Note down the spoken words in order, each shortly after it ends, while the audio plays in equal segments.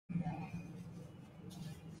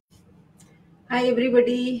Hi,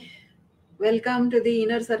 everybody. Welcome to the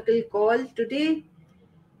Inner Circle call. Today,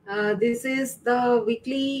 this is the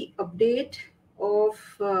weekly update of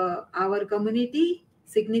our community,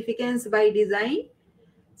 Significance by Design.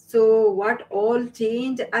 So, what all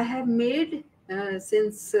change I have made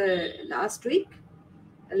since last week?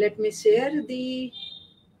 Let me share the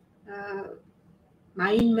uh,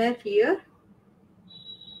 mind map here.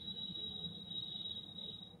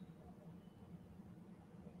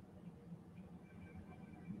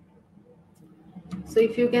 So,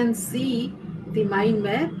 if you can see the mind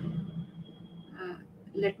map, uh,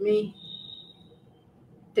 let me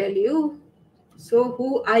tell you. So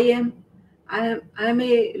who I am, I am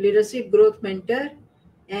a leadership growth mentor,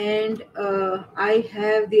 and I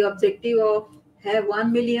have the objective of have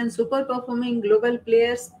 1 million super performing global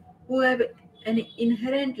players who have an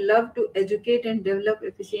inherent love to educate and develop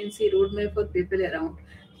efficiency roadmap for people around.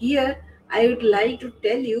 Here, I would like to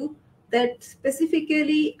tell you that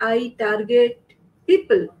specifically I target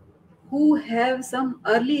people who have some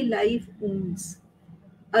early life wounds,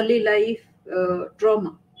 early life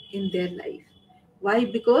trauma in their life. Why?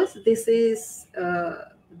 Because this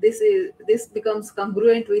becomes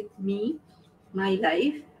congruent with me, my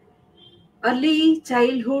life. Early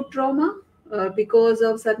childhood trauma because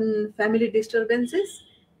of certain family disturbances,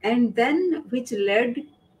 and then which led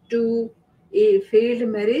to a failed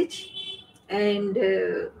marriage. And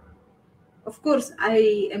of course,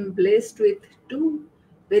 I am blessed with two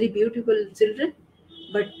very beautiful children,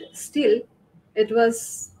 but still, it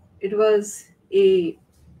was a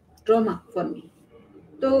trauma for me.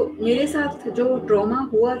 तो मेरे साथ जो trauma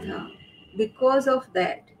हुआ था, because of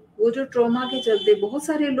that, वो जो trauma के चलते बहुत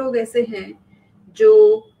सारे लोग ऐसे हैं जो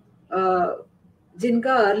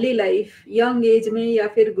जिनका अर्ली लाइफ यंग एज में या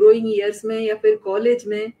फिर ग्रोइंग ईयर्स में या फिर कॉलेज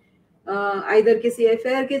में आइदर किसी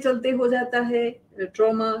अफेयर के चलते हो जाता है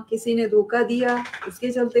ट्रॉमा, किसी ने धोखा दिया उसके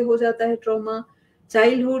चलते हो जाता है ट्रॉमा,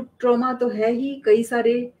 चाइल्डहुड ट्रॉमा तो है ही कई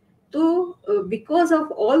सारे. तो because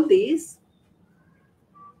of all this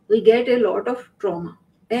we get a lot of trauma,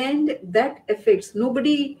 and that affects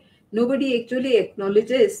nobody actually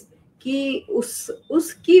acknowledges कि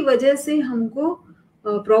उसकी वजह से हमको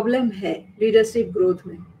प्रॉब्लम है लीडरशिप ग्रोथ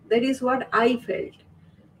में. That is what I felt.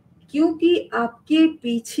 क्योंकि आपके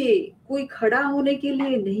पीछे कोई खड़ा होने के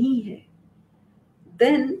लिए नहीं है,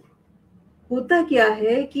 देन होता क्या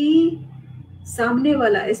है कि सामने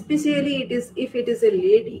वाला, specially if it is a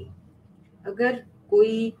lady, अगर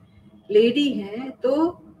कोई लेडी है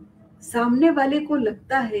तो सामने वाले को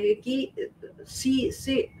लगता है कि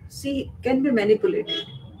सी कैन बी मैनिपुलेटेड.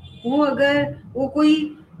 वो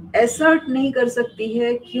कोई एसर्ट नहीं कर सकती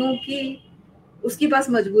है क्योंकि उसके पास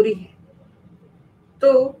मजबूरी है.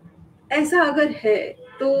 तो ऐसा अगर है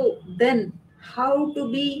तो then how to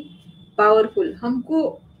be powerful. हमको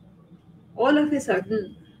ऑल ऑफ ए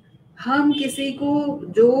सडन हम किसी को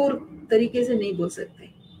जोर तरीके से नहीं बोल सकते,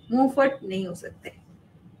 मुंहफट नहीं हो सकते.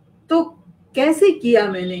 तो कैसे किया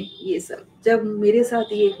मैंने ये सब जब मेरे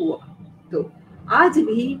साथ ये हुआ? तो आज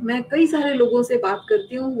भी मैं कई सारे लोगों से बात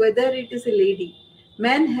करती हूँ, whether it is a lady,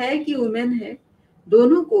 man है कि वुमेन है,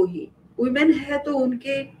 दोनों को ही. वुमेन है तो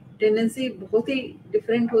उनके टेंडेंसी बहुत ही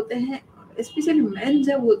डिफरेंट होते हैं. स्पेशली मैन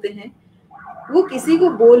जब होते हैं वो किसी को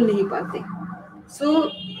बोल नहीं पाते. सो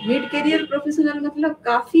मिड करियर प्रोफेशनल मतलब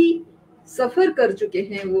काफी सफर कर चुके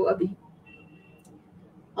हैं वो अभी,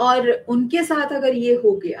 और उनके साथ अगर ये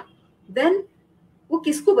हो गया देन वो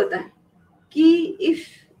किसको बताएं कि if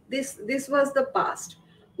this was the past.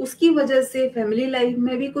 उसकी वजह से फैमिली लाइफ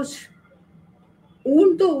में भी कुछ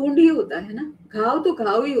ऊंड तो ऊंड ही होता है ना, घाव तो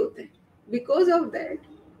घाव ही होते हैं. Because of that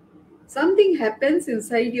something happens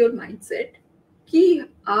inside your mindset कि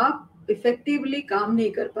आप इफेक्टिवली काम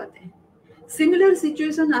नहीं कर पाते हैं. सिमिलर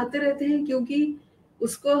सिचुएशन आते रहते हैं क्योंकि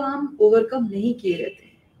उसको हम ओवरकम नहीं किए रहते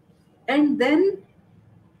हैं. And then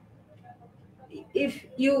if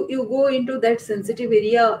you go into that sensitive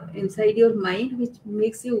area inside your mind which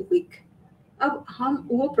makes you weak, अब हम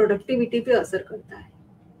वो प्रोडक्टिविटी पे असर करता है,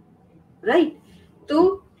 राइट?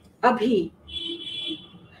 तो अभी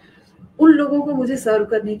उन लोगों को मुझे सर्व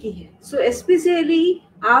करने की है. सो स्पेशली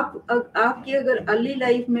आपकी अगर अर्ली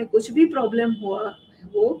लाइफ में कुछ भी प्रॉब्लम हुआ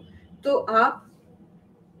हो तो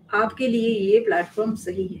आपके लिए ये प्लेटफॉर्म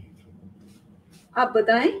सही है. आप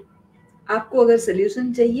बताएं, आपको अगर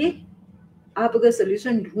सोल्यूशन चाहिए, आप अगर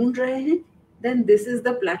सोल्यूशन ढूंढ रहे हैं, then this is the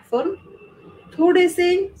platform. थोड़े से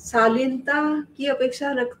शालीनता की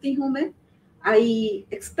अपेक्षा रखती हूं मैं. I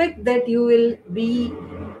expect that you will be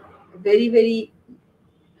very very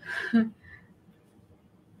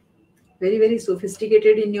very very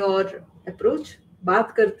sophisticated in your approach.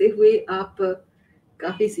 बात करते हुए आप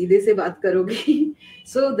काफी सीधे से बात करोगे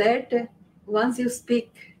so that once you speak,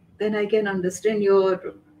 then I can understand your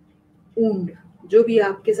wound, जो भी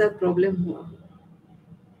आपके साथ प्रॉब्लम हुआ.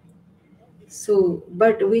 So,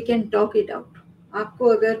 but we can talk it out. आपको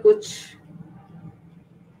अगर कुछ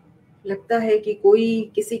लगता है कि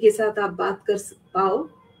कोई किसी के साथ आप बात कर पाओ,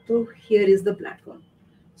 तो here is the platform.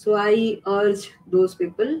 So I urge those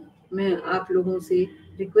people, मैं आप लोगों से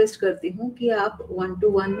रिक्वेस्ट करती हूँ कि आप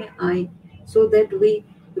 1-to-1 में आए, so that we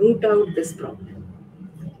root out this problem.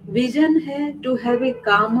 Vision है to have a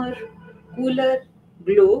calmer, cooler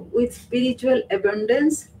glow with spiritual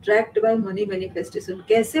abundance tracked by money manifestation.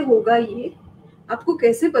 कैसे होगा ये? आपको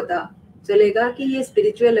कैसे पता चलेगा कि ये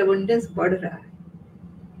स्पिरिचुअल एबंडेंस बढ़ रहा है?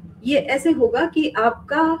 ये ऐसे होगा कि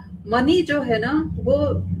आपका मनी जो है ना,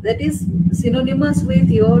 वो that is synonymous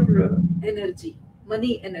with your energy.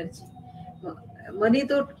 Money energy, money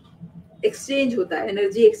तो एक्सचेंज होता है,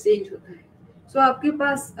 एनर्जी एक्सचेंज होता है. सो आपके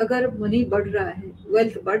पास अगर मनी बढ़ रहा है,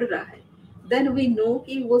 वेल्थ बढ़ रहा है, देन वी नो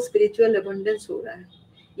कि वो स्पिरिचुअल एबंडेंस हो रहा है.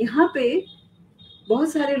 यहाँ पे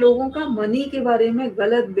बहुत सारे लोगों का मनी के बारे में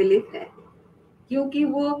गलत बिलीफ है, क्योंकि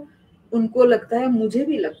वो उनको लगता है, मुझे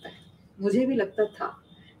भी लगता था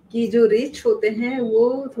कि जो रिच होते हैं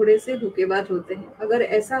वो थोड़े से धोखेबाज होते हैं. अगर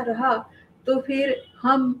ऐसा रहा तो फिर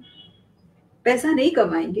हम पैसा नहीं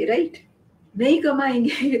कमाएंगे, राइट? नहीं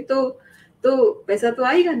कमाएंगे तो पैसा तो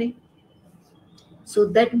आएगा नहीं. So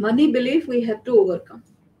that money belief we have to overcome.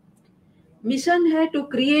 Mission है to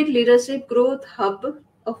create leadership growth hub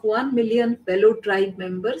of 1 million fellow tribe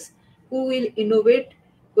members who will innovate,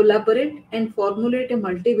 collaborate and formulate a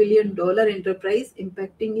multi-billion-dollar enterprise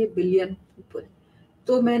impacting a billion people.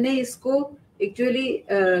 तो मैंने इसको actually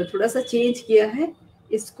थोड़ा सा change किया है.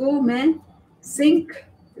 इसको मैं सिंक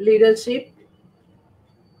लीडरशिप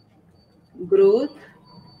ग्रोथ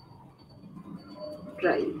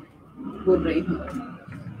ट्राइब बोल रही हूँ,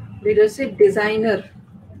 लीडरशिप डिजाइनर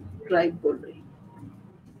ट्राइब बोल रही हूँ,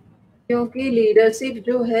 क्योंकि लीडरशिप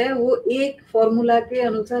जो है वो एक फॉर्मूला के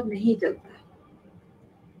अनुसार नहीं चलता है.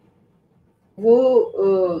 वो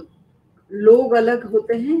लोग अलग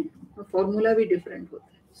होते हैं, फॉर्मूला भी डिफरेंट होता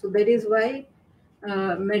है. सो दैट इज वाई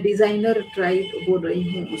मैं डिजाइनर ट्राइब बोल रही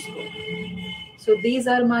हूँ उसको. So these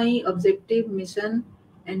are my objective, mission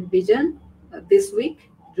and vision this week,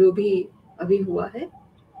 जो भी अभी हुआ है.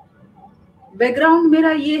 बैकग्राउंड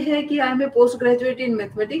मेरा ये है कि I M A post graduate in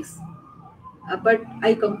mathematics, but I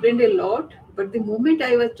complained a lot. But the moment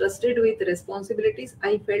I was trusted with responsibilities,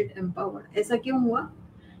 I felt empowered. ऐसा क्यों हुआ?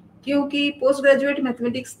 क्योंकि पोस्ट ग्रेजुएट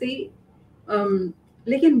मैथमेटिक्स थी,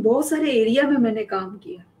 लेकिन बहुत सारे एरिया में मैंने काम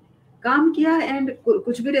किया एंड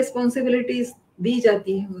कुछ भी रिस्पॉन्सिबिलिटीज दी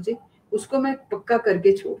जाती है मुझे, उसको मैं पक्का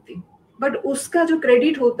करके छोड़ती हूँ, बट उसका जो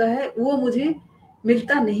क्रेडिट होता है वो मुझे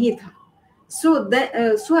मिलता नहीं था.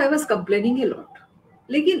 सो I was complaining a lot.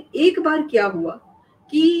 लेकिन एक बार क्या हुआ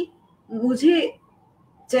कि मुझे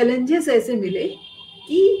चैलेंजेस ऐसे मिले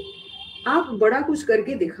कि आप बड़ा कुछ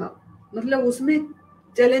करके दिखाओ. मतलब उसमें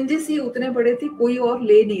चैलेंजेस ही उतने बड़े थे, कोई और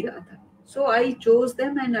ले नहीं रहा था. सो I chose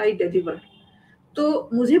them and I delivered. तो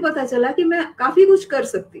मुझे पता चला कि मैं काफी कुछ कर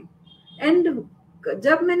सकती हूँ. एंड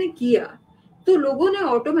जब मैंने किया तो लोगों ने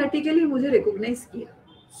ऑटोमेटिकली मुझे रिकॉग्नाइज किया.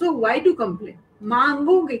 So why to complain?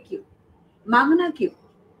 मांगोगे क्यों? मांगना क्यों?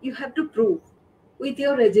 You have to prove with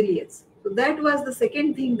your resilience. So that was the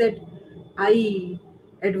second thing that I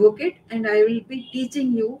advocate, and I will be teaching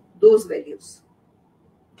you those values.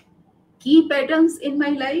 Key patterns in my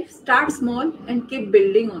life: start small and keep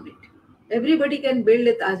building on it. Everybody can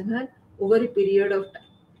build a Taj Mahal over a period of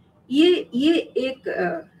time. ये एक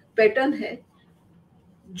pattern है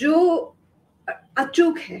जो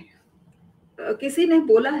अचूक है. किसी ने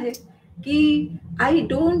बोला है कि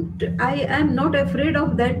I am not afraid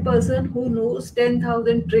of that person who knows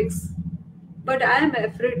 10,000 tricks. But I am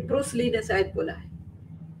afraid, Bruce Lee ने शायद बोला है,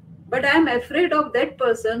 but I am afraid of that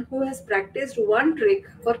person who has practiced one trick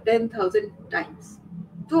for 10,000 times.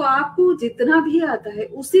 तो आपको जितना भी आता है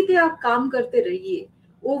उसी पे आप काम करते रहिए,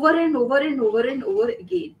 over and over and over and over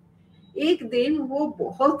again. एक दिन वो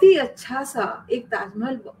बहुत ही अच्छा सा एक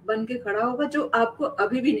ताजमहल बन के खड़ा होगा जो आपको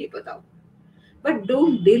अभी भी नहीं पता होगा. But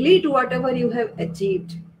don't delete whatever you have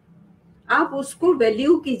achieved. आप उसको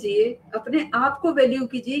वैल्यू कीजिए, अपने आप को वैल्यू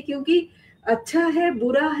कीजिए, क्योंकि अच्छा है,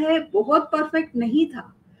 बुरा है, बहुत परफेक्ट नहीं था,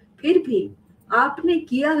 फिर भी आपने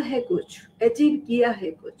किया है कुछ, अचीव किया है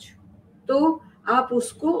कुछ, तो आप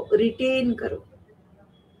उसको रिटेन करो.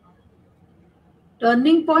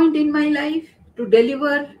 Turning point in my life to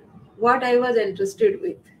deliver what I was interested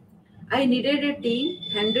with. I needed a team,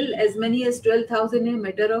 handle as many as 12,000 in a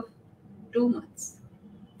matter of 2 months.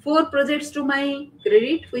 4 projects to my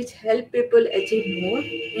credit which help people achieve more,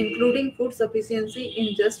 including food sufficiency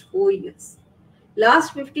in just 4 years.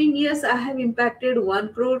 Last 15 years, I have impacted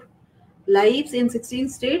 1 crore lives in 16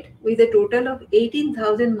 states with a total of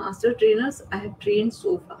 18,000 master trainers I have trained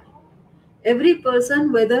so far. Every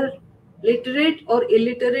person, whether literate or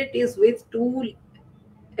illiterate, is with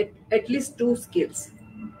at least 2 skills.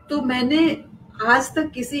 तो मैंने आज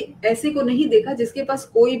तक किसी ऐसे को नहीं देखा जिसके पास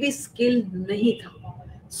कोई भी स्किल नहीं था.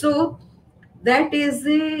 So that is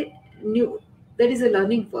a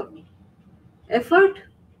learning for me. Effort.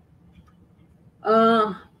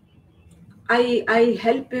 I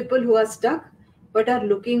help people who are stuck but are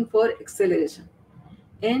looking for acceleration.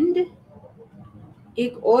 And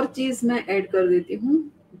एक और चीज मैं ऐड कर देती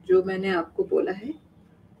हूँ जो मैंने आपको बोला है.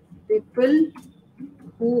 People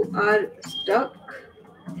who are stuck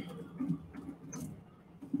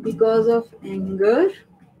because of anger,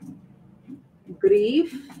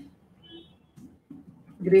 grief,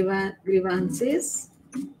 grievances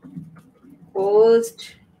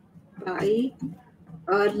caused by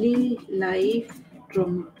early life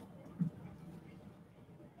trauma.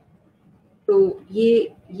 तो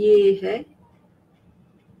ये है.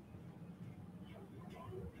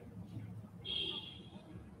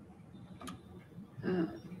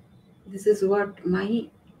 This is what my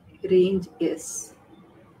range is.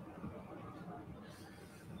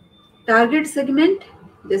 Target segment,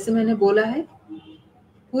 जैसे मैंने बोला है,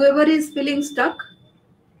 whoever is feeling stuck,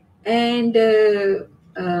 and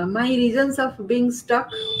my reasons of being stuck: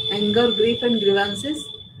 anger, grief, and grievances.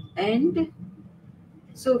 And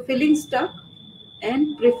so feeling stuck,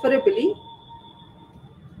 and preferably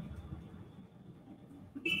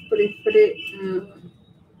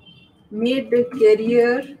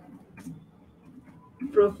mid-career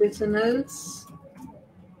professionals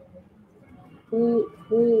who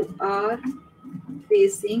are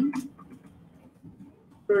facing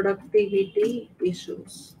productivity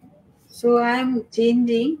issues. So I am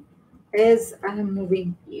changing as I am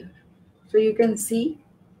moving here. So you can see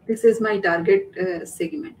this is my target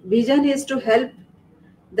segment. Vision is to help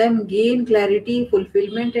them gain clarity,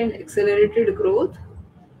 fulfillment, and accelerated growth,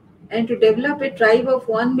 and to develop a tribe of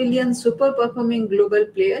 1 million super performing global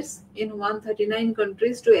players in 139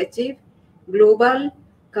 countries to achieve global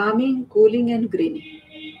calming, cooling, and greening.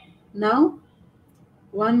 Now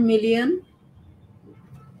 1 million,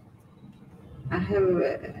 I have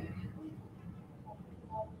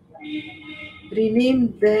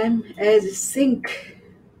renamed them as Sync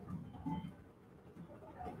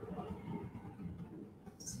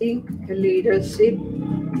Leadership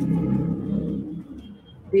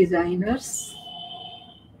Designers.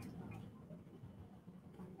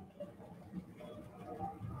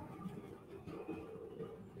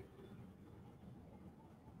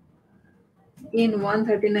 In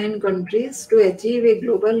 139 countries to achieve a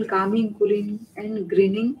global calming, cooling, and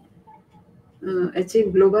greening.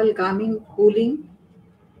 Achieve global calming, cooling,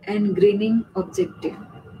 and greening objective.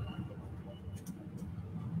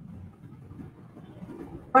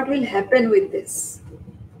 What will happen with this?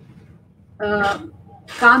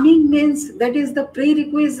 Calming means that is the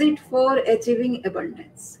prerequisite for achieving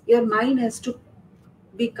abundance. Your mind has to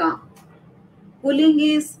be calm. Cooling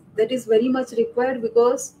that is very much required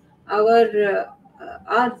because our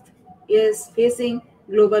earth is facing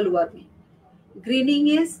global warming. Greening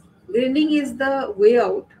is the way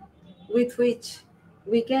out with which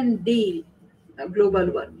we can deal global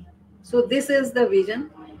warming. So this is the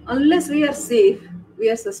vision. Unless we are safe, we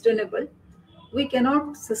are sustainable, we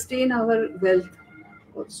cannot sustain our wealth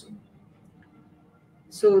also.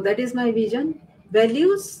 So that is my vision.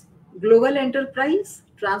 Values: global enterprise,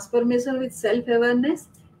 transformation with self-awareness,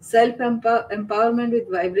 self-empowerment with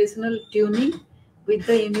vibrational tuning with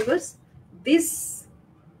the universe. This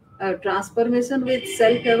transformation with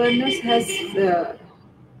self-awareness has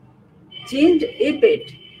changed a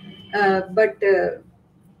bit, but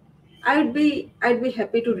I'd be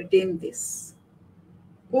happy to retain this.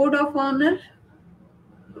 Code of honor,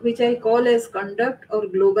 which I call as conduct or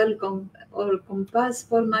global compass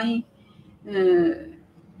for my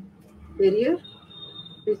career,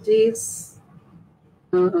 which is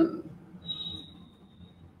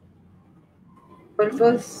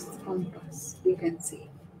purpose compass. You can see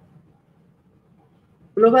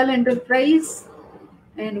global enterprise,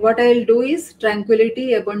 and what I'll do is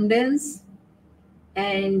tranquility, abundance,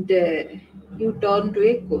 and you turn to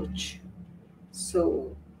a coach.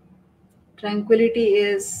 So tranquility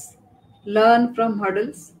is learn from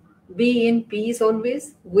hurdles, be in peace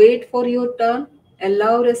always, wait for your turn,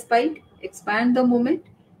 allow respite, expand the moment,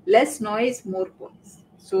 less noise, more poise.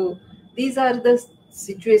 So these are the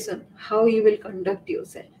situation how you will conduct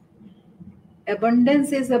yourself.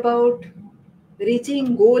 Abundance is about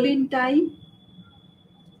reaching goal in time.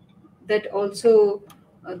 that also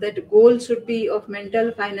that goal should be of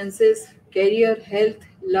mental, finances, career, health,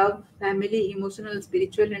 love, family, emotional,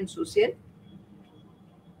 spiritual, and social.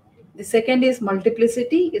 The second is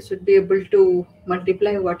multiplicity. You should be able to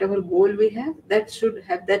multiply whatever goal we have. That should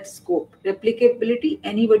have that scope. Replicability,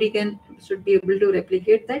 anybody should be able to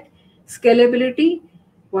replicate that. Scalability,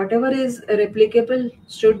 whatever is replicable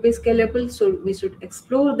should be scalable. So we should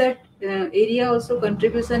explore that area also.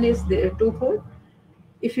 Contribution is the twofold.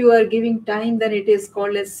 If you are giving time, then it is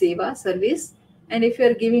called as seva, service. And if you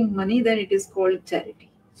are giving money, then it is called charity.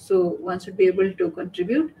 So one should be able to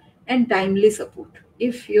contribute and timely support.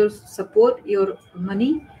 If your support, your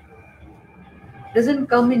money doesn't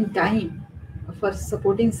come in time for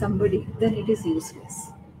supporting somebody, then it is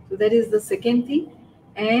useless. So that is the second thing.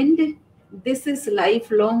 And this is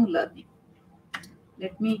lifelong learning.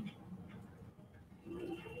 Let me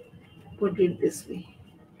put it this way.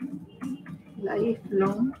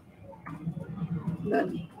 Lifelong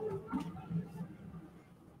learning.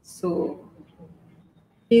 So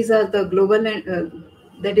these are the global,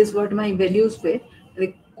 that is what my values were.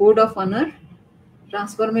 The code of honor,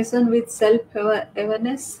 transformation with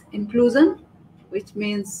self-awareness, inclusion, which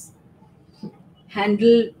means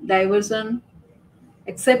handle diversion,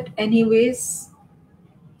 accept anyways,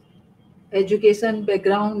 education,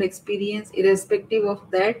 background, experience, irrespective of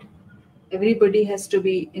that, everybody has to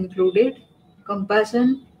be included,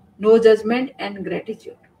 compassion, no judgment, and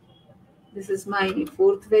gratitude. This is my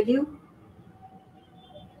fourth value.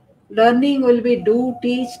 Learning will be do,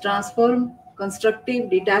 teach, transform, constructive,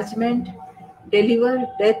 detachment, deliver,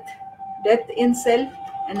 depth in self,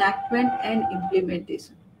 enactment, and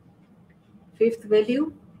implementation. Fifth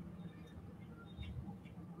value,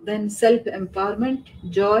 then self-empowerment,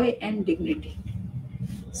 joy, and dignity.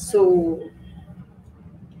 So,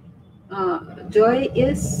 joy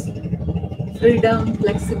is freedom,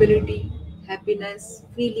 flexibility, happiness,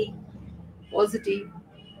 feeling, positive,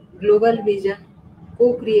 global vision,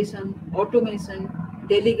 co-creation, automation,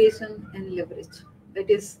 delegation, and leverage. That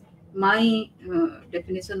is my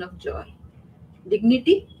definition of joy.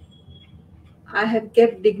 Dignity, I have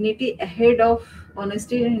kept dignity ahead of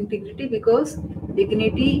honesty and integrity because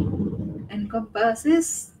dignity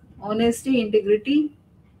encompasses honesty, integrity,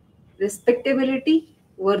 respectability,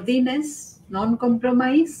 worthiness,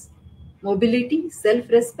 non-compromise, mobility,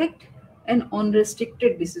 self-respect, and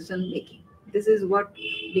unrestricted decision making. This is what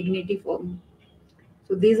dignity for me.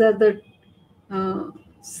 So these are the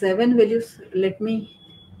 7 values. Let me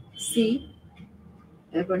see.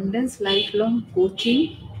 Abundance, lifelong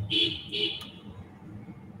coaching.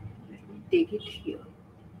 Let me take it here.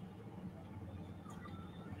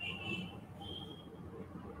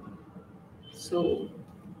 So,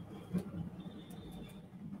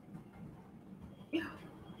 yeah.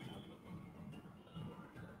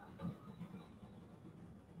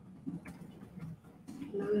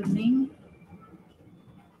 Learning,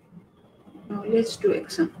 knowledge to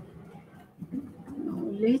action.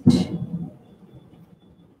 Knowledge,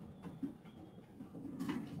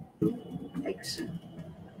 action.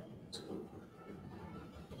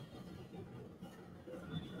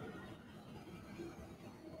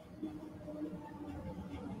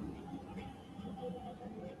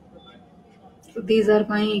 So these are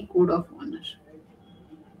my code of honor.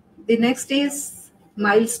 The next is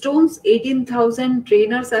milestones. 18,000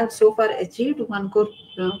 trainers I have so far achieved. 1 crore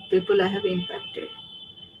people I have impacted.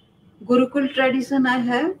 Gurukul tradition I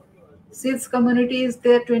have. SIDS community is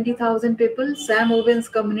there, 20,000 people. Sam Owen's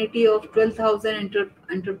community of 12,000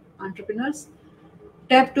 entrepreneurs.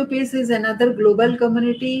 Tap to Peace is another global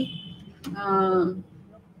community.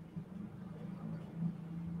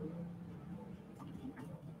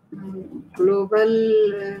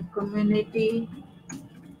 Global community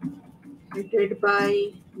headed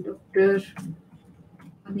by Dr.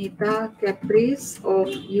 Anita Caprice of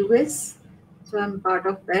US. So I'm part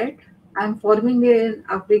of that. I'm forming an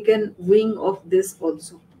African wing of this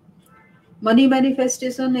also. Money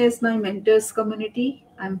Manifestation is my mentors community.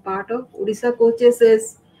 I'm part of. Odisha Coaches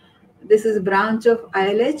this is branch of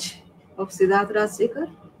ILH of Siddharth Rajsekar.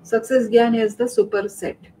 Success Gyan is the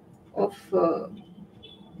superset of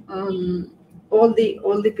all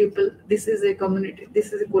the people. This is a community.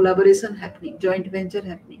 This is a collaboration happening, joint venture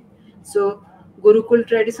happening. So Gurukul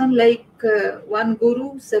tradition, like one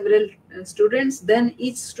guru, several students, then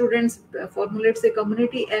each student formulates a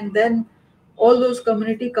community, and then all those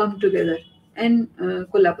community come together and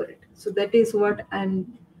collaborate. So that is what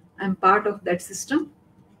I'm part of that system.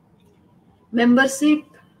 Membership,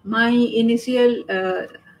 my initial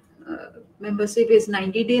membership is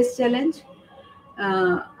 90 days challenge.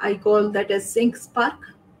 I call that as Sync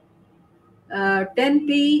Spark.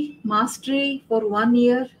 10P mastery for 1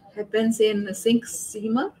 year happens in Sync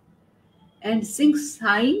Seamer, and Sync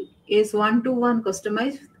Sign is one-to-one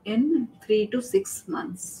customized in 3 to 6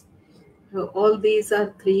 months. So all these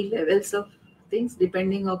are 3 levels of things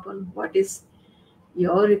depending upon what is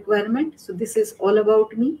your requirement. So this is all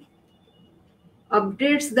about me.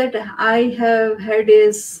 Updates that I have had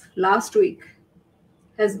is last week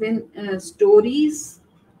has been stories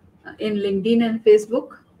in LinkedIn and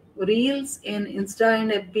Facebook, reels in Insta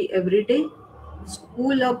and FB every day.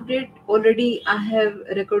 School update already I have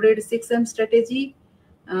recorded 6M strategy,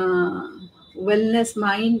 wellness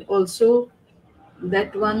mind also,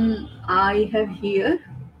 that one I have here,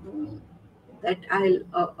 that I'll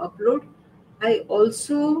upload. I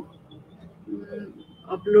also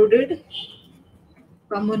uploaded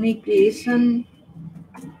communication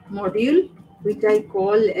module, which I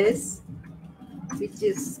call as, which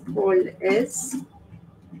is called as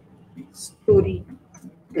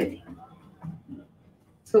storytelling.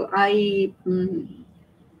 So I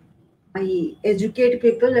educate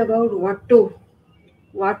people about what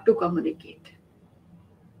to communicate.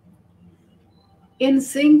 In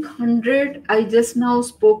Sync 100, I just now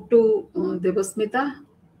spoke to Devasmita.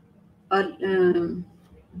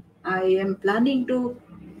 I am planning to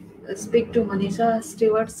speak to Manisha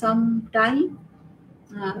Stewart sometime.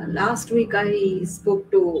 Last week I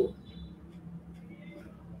spoke to,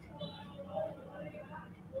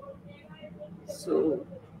 so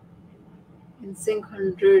in Sync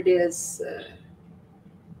 100 is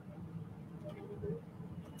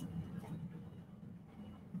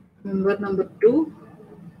member number 2.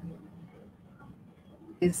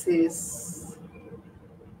 This is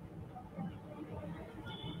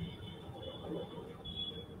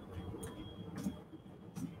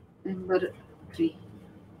member 3.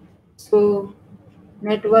 So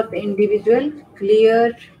net worth individual,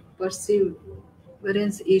 clear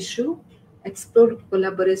perseverance issue, explore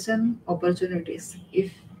collaboration opportunities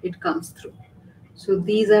if it comes through. So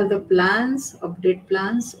these are the plans, update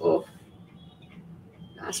plans of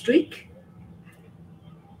last week.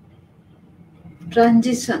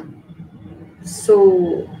 Transition.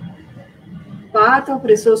 So path of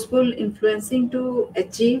resourceful influencing to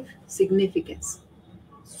achieve significance.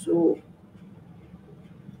 So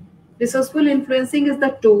resourceful influencing is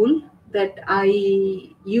the tool that I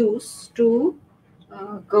use to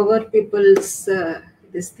cover people's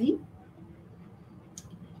this thing,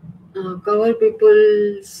 cover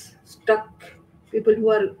people's people who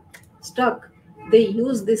are stuck. They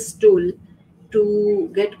use this tool to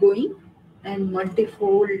get going, and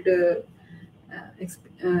multifold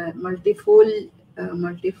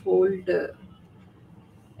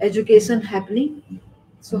education happening.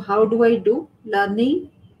 So how do I do? Learning,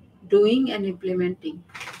 doing, and implementing.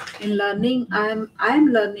 In learning, I am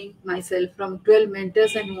learning myself from 12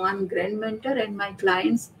 mentors and one grand mentor, and my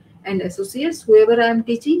clients and associates, whoever I am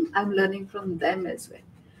teaching, I am learning from them as well,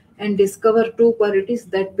 and discover 2 qualities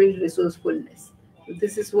that build resourcefulness. So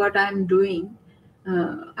this is what I am doing.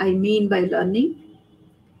 I mean by learning.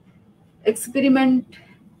 Experiment,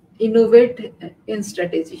 innovate in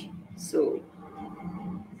strategy. So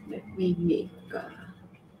let me make a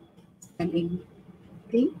spelling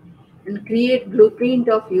thing, and create blueprint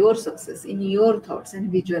of your success in your thoughts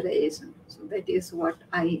and visualization. So that is what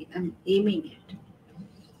I am aiming at.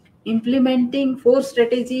 Implementing 4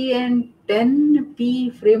 strategy and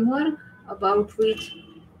 10P framework, about which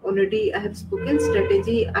already I have spoken.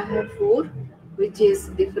 Strategy I have 4, which is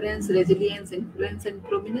difference, resilience, influence, and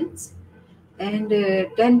prominence. And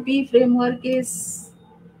 10P framework is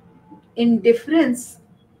in difference.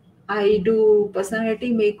 I do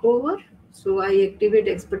personality makeover, so I activate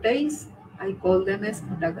expertise. I call them as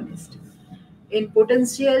protagonist. In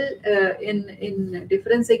potential, in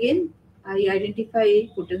difference again, I identify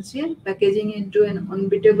potential, packaging into an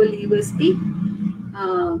unbeatable USP,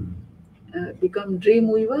 become dream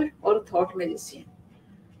weaver or thought magician.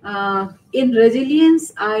 In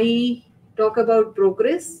resilience, I talk about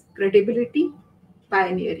progress, credibility,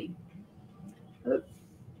 pioneering. Uh,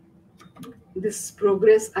 this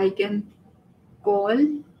progress I can call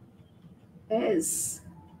as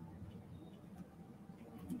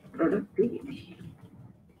productivity.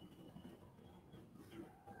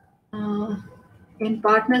 Uh, in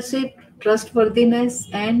partnership, trustworthiness,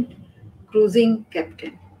 and cruising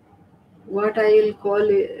captain. What I will call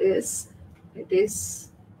it is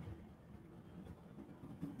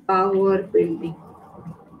power building.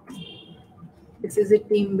 This is a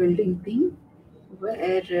team building thing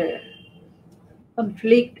where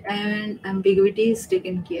conflict and ambiguity is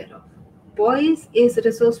taken care of. Poise is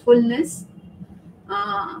resourcefulness,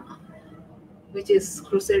 uh, which is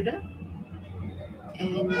crusader.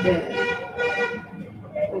 and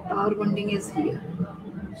power bonding is here.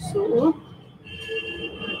 So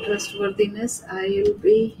trustworthiness, I will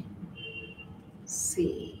be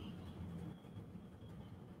C.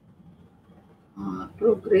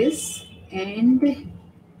 Progress and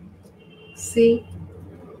C.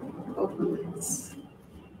 Performance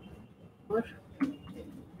or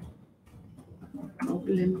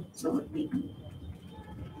problem solving.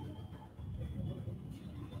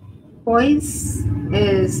 Poise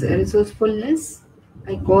is resourcefulness.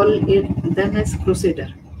 I call it them as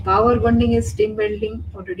crusader. Power bonding is team building.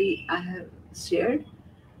 Already I have shared.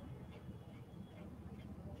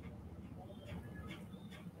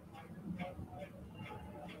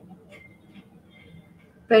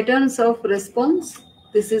 Patterns of response.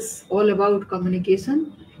 This is all about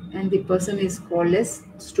communication, and the person is called as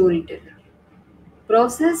storyteller.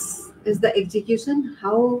 Process is the execution.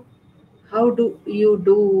 How do you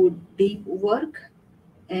do deep work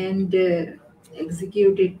and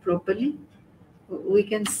execute it properly? We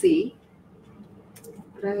can see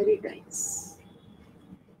prioritize.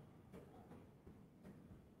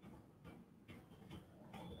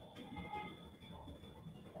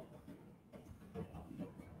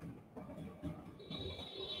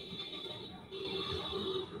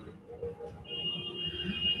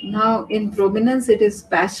 Now, in prominence, it is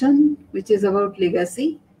passion, which is about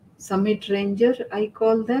legacy. Summit ranger, I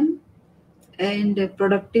call them, and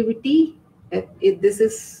productivity. This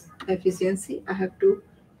is efficiency. I have to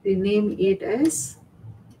rename it as.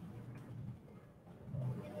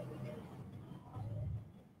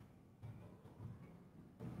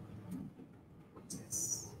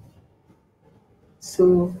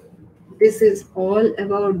 So, this is all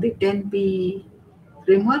about the 10P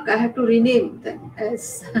framework. I have to rename them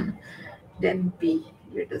as 10P,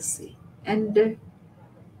 let us see. And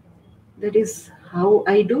that is how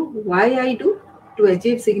I do, why I do, to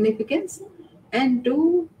achieve significance and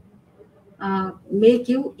to make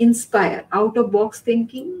you inspire. Out of box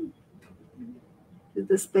thinking, is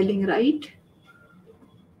the spelling right?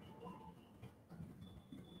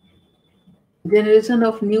 Generation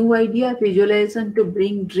of new idea, visualization to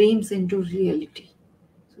bring dreams into reality.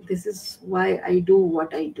 So this is why I do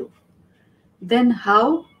what I do. Then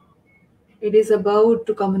how? It is about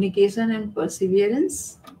communication and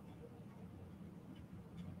perseverance.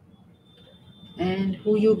 And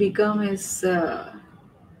who you become is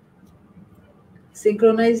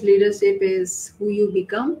synchronized leadership is who you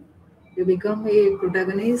become. You become a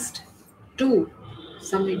protagonist to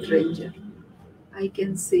summit ranger. I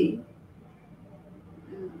can say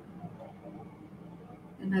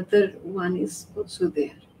another one is also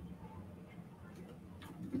there.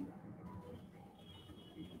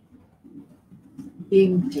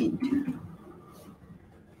 Game changer.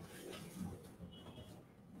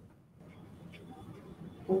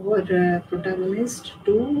 Over protagonist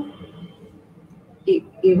to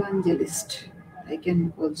evangelist, I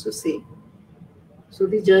can also say. So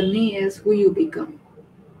the journey is who you become.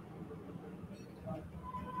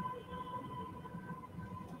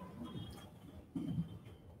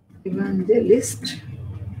 Evangelist.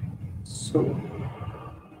 So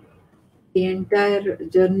the entire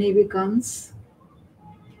journey becomes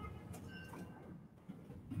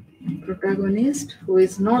protagonist who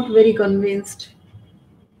is not very convinced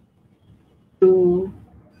to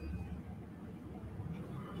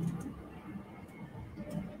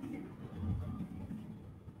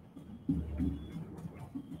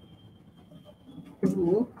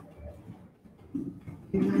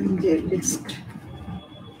evangelist.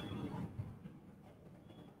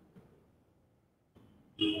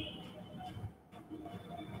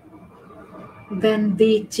 Then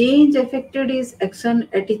the change affected is action,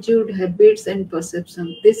 attitude, habits, and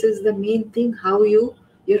perception. This is the main thing, how your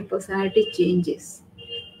personality changes.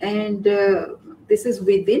 And this is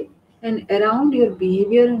within and around your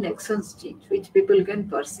behavior and actions change, which people can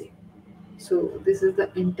perceive. So this is the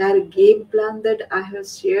entire game plan that I have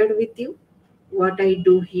shared with you. What I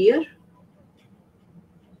do here,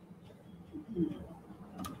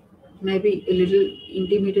 maybe a little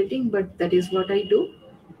intimidating, but that is what I do.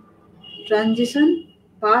 Transition,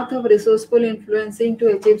 path of resourceful influencing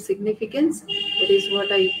to achieve significance. That is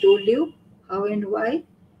what I told you, how and why.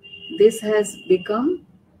 This has become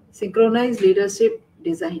synchronized leadership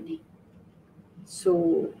designing.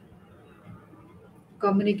 So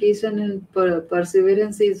communication and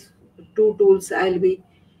perseverance is two tools I'll be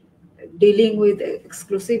dealing with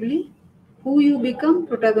exclusively. Who you become,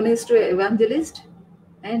 protagonist to evangelist,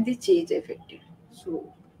 and the change affected.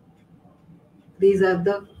 So these are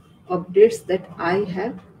the updates that I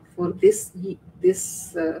have for this week.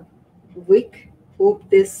 Hope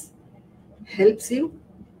this helps you.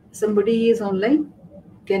 Somebody is online.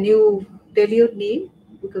 Can you tell your name?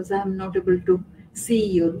 Because I am not able to see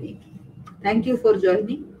your name. Thank you for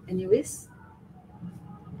joining. Anyways,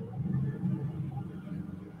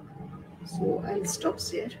 so I'll stop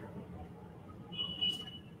here.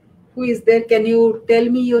 Who is there? Can you tell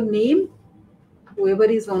me your name? Whoever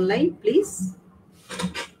is online, please.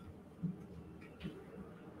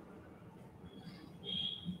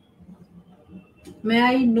 May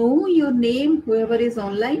I know your name, whoever is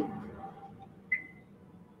online?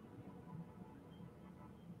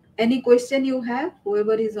 Any question you have,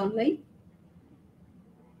 whoever is online?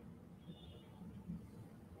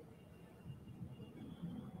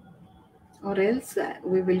 Or else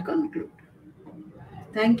we will conclude.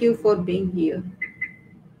 Thank you for being here.